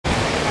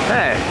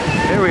Hey,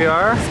 here we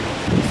are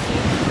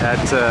at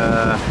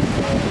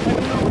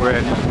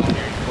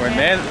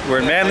we're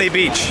in Manly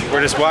Beach.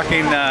 We're just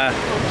walking.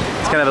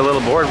 It's kind of a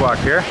little boardwalk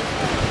here.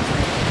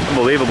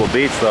 Unbelievable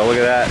beach, though. Look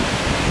at that.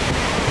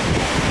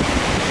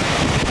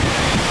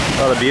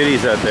 All the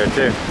beauties out there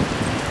too.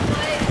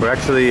 We're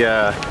actually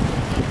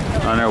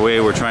on our way.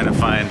 We're trying to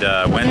find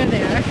Wendy.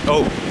 There they are.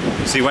 Oh,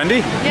 you see Wendy?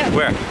 Yeah.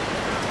 Where?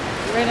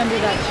 Right under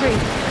that tree.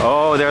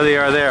 Oh, there they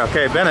are. There.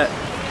 Okay, Bennett.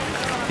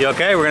 You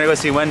okay? We're gonna go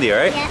see Wendy. All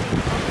right?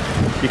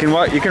 Yeah. You can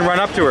walk. You can run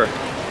up to her.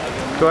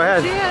 Go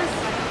ahead. She is.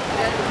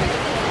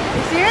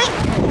 You see her?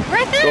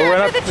 Right there. Go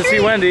run under up the to tree.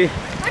 see Wendy.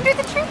 Under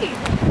the tree.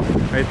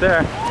 Right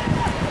there.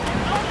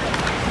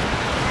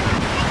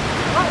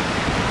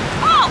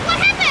 Oh, what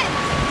happened?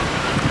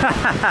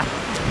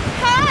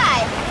 Hi.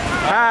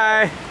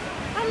 Hi.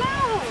 Hello.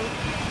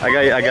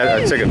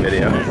 I took a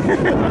video.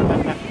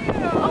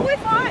 Oh, we're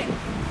fine.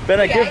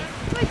 Bennett,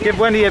 give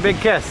Wendy a big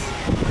kiss.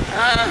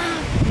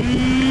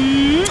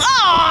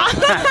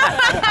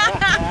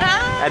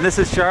 And this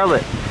is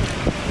Charlotte.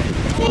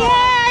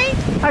 Hi.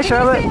 Hi,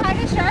 Charlotte. Hi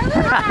to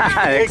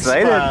Charlotte.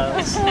 Excited.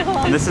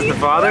 And this is the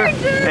father,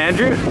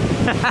 Andrew.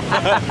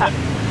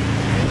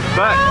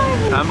 But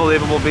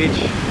unbelievable beach.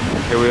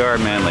 Here we are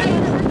in Manly.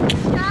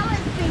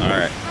 All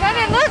right.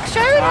 Look,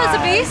 Charlotte has a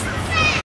beast.